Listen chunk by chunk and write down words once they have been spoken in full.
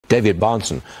David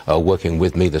Bahnsen working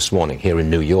with me this morning here in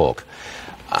New York.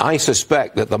 I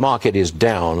suspect that the market is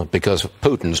down because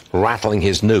Putin's rattling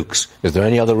his nukes. Is there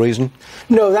any other reason?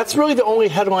 No, that's really the only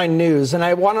headline news. And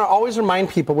I want to always remind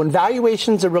people, when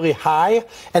valuations are really high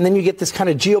and then you get this kind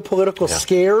of geopolitical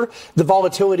scare, the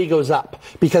volatility goes up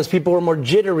because people are more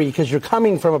jittery because you're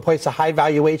coming from a place of high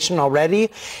valuation already.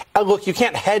 Look, you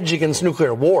can't hedge against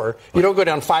nuclear war. You don't go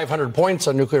down 500 points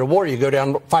on nuclear war. You go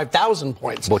down 5,000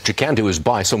 points. What you can do is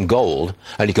buy some gold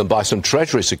and you can buy some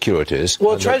Treasury securities.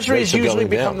 Well, Treasuries usually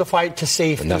become the flight to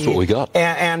safety. And that's what we got.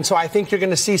 And so I think you're going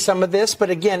to see some of this.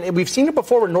 But again, we've seen it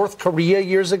before with North Korea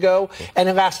years ago, and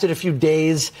it lasted a few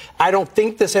days. I don't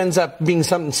think this ends up being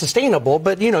something sustainable,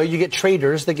 but, you know, you get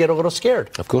traders that get a little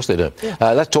scared. Of course they do. Yeah.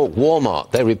 Let's talk Walmart.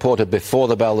 They reported before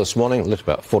the bell this morning, a little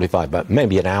about 45,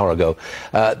 maybe an hour ago.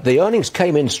 The earnings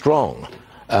came in strong,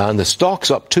 and the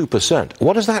stock's up 2%.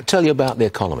 What does that tell you about the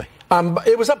economy?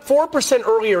 It was up 4%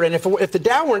 earlier, and if the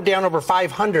Dow weren't down over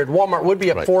 500, Walmart would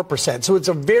be up 4%. So it's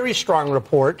a very strong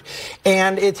report,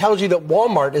 and it tells you that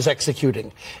Walmart is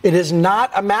executing. It is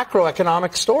not a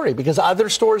macroeconomic story because other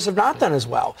stores have not done as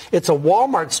well. It's a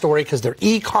Walmart story because their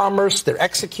e-commerce, their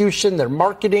execution, their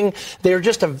marketing, they're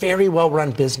just a very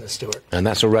well-run business, Stuart. And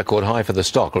that's a record high for the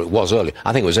stock, or it was earlier.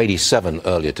 I think it was 87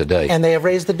 earlier today. And they have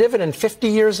raised the dividend 50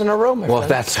 years in a row, my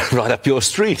friend. That's right up your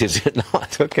street, is it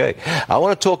not? Okay. I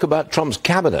want to talk about Trump's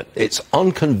cabinet. It's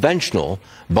unconventional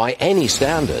by any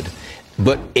standard,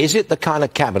 but is it the kind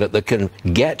of cabinet that can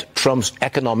get Trump's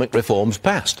economic reforms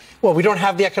passed? Well, we don't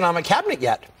have the economic cabinet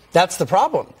yet. That's the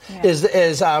problem.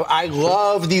 Yeah. I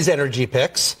love these energy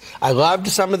picks. I loved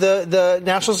some of the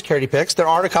national security picks. There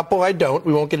are a couple I don't.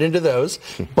 We won't get into those.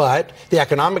 But the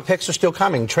economic picks are still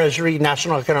coming. Treasury,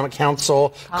 National Economic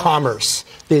Council, Commerce.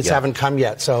 These haven't come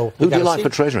yet. So who do you like for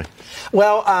Treasury?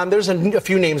 Well, there's a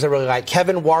few names I really like.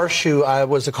 Kevin Warsh, who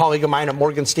was a colleague of mine at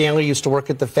Morgan Stanley, used to work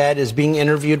at the Fed, is being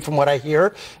interviewed from what I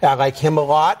hear. I like him a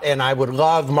lot. And I would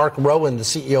love Mark Rowan, the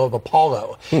CEO of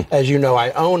Apollo. As you know,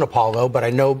 I own Apollo, but I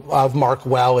know of Mark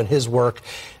well and his work.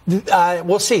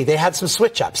 We'll see. They had some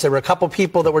switch-ups. There were a couple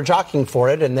people that were jockeying for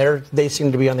it, and they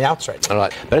seem to be on the outs right now. All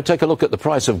right. Better take a look at the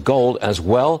price of gold as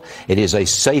well. It is a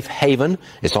safe haven.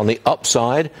 It's on the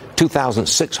upside,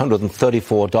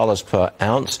 $2,634 per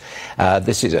ounce.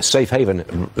 This is a safe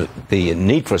haven, the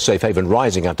need for a safe haven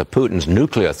rising after Putin's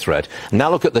nuclear threat. Now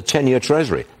look at the 10-year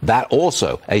Treasury. That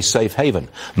also a safe haven.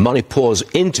 Money pours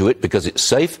into it because it's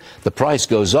safe. The price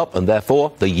goes up, and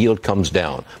therefore the yield comes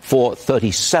down.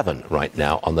 4.37 right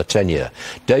now on the 10-year.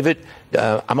 David,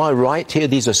 am I right here?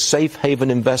 These are safe haven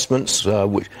investments.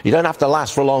 Which you don't have to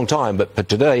last for a long time, but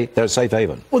today they're a safe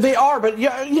haven. Well, they are, but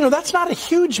that's not a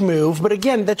huge move. But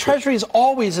again, the Treasury is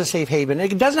always a safe haven.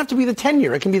 It doesn't have to be the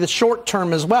 10-year. It can be the short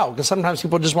term as well, because sometimes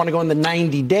people just want to go in the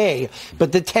 90-day.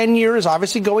 But the 10-year is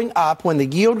obviously going up. When the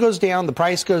yield goes down, the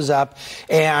price goes up.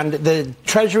 And the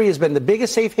Treasury has been the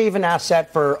biggest safe haven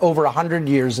asset for over 100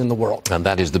 years in the world. And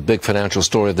that is the big financial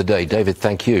story of the day. David,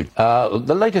 thank you.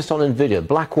 The latest on NVIDIA,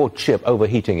 Blackwell chip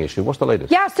overheating issue. What's the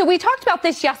latest? Yeah, so we talked about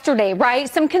this yesterday, right?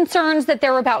 Some concerns that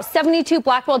there were about 72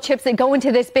 Blackwell chips that go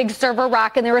into this big server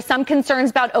rack, and there were some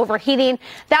concerns about overheating.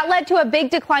 That led to a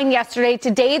big decline yesterday.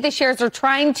 Today, the shares are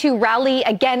trying to rally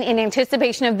again in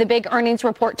anticipation of the big earnings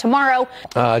report tomorrow.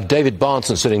 David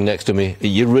Bahnsen sitting next to me.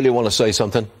 You really want to say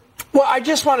something? Well, I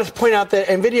just wanted to point out that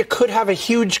NVIDIA could have a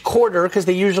huge quarter, because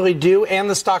they usually do, and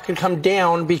the stock could come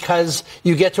down because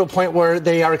you get to a point where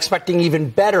they are expecting even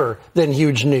better than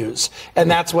huge news.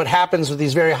 And that's what happens with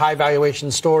these very high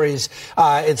valuation stories.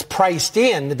 It's priced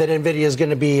in that NVIDIA is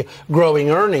going to be growing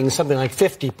earnings something like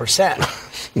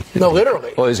 50%. No,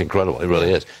 literally. Well, it's incredible. It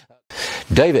really is.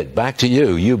 David, back to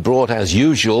you. You brought, as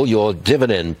usual, your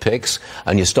dividend picks,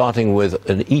 and you're starting with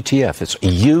an ETF. It's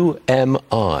UMI.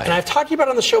 And I've talked to you about it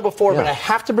on the show before, but I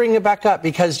have to bring it back up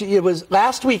because it was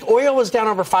last week. Oil was down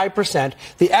over 5%.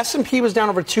 The S&P was down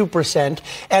over 2%.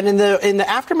 And in the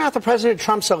aftermath of President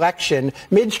Trump's election,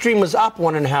 midstream was up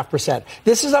 1.5%.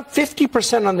 This is up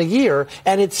 50% on the year,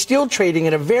 and it's still trading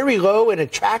at a very low and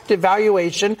attractive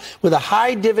valuation with a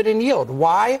high dividend yield.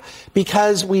 Why?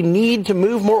 Because we need to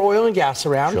move more oil and gas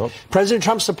around. Sure. President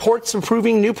Trump supports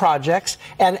improving new projects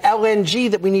and LNG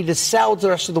that we need to sell to the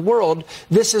rest of the world.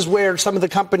 This is where some of the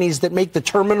companies that make the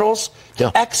terminals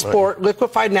export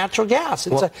liquefied natural gas.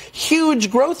 It's a huge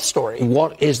growth story.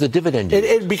 What is the dividend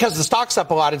yield? Because the stock's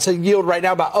up a lot. It's a yield right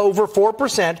now about over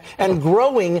 4% and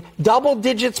growing double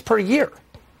digits per year.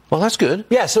 Well, that's good.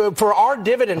 Yeah, so for our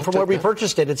dividend from where we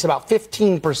purchased it, it's about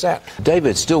 15%.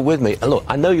 David, still with me. Look,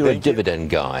 I know you're a dividend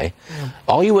guy.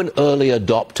 Are you an early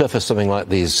adopter for something like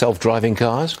these self-driving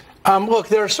cars? Look,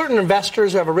 there are certain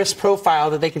investors who have a risk profile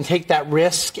that they can take that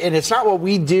risk, and it's not what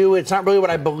we do. It's not really what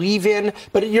I believe in.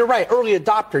 But you're right, early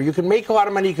adopter. You can make a lot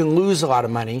of money. You can lose a lot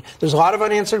of money. There's a lot of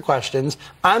unanswered questions.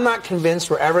 I'm not convinced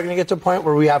we're ever going to get to a point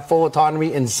where we have full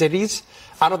autonomy in cities.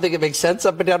 I don't think it makes sense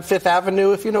up and down Fifth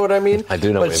Avenue, if you know what I mean. I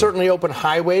do know. But certainly open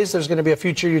highways, there's going to be a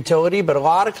future utility. But a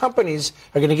lot of companies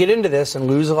are going to get into this and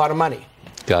lose a lot of money.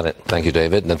 Got it. Thank you,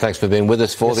 David. And thanks for being with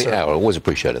us for Yes, the sir. hour. Always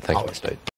appreciate it. Thank Always. you, Dave.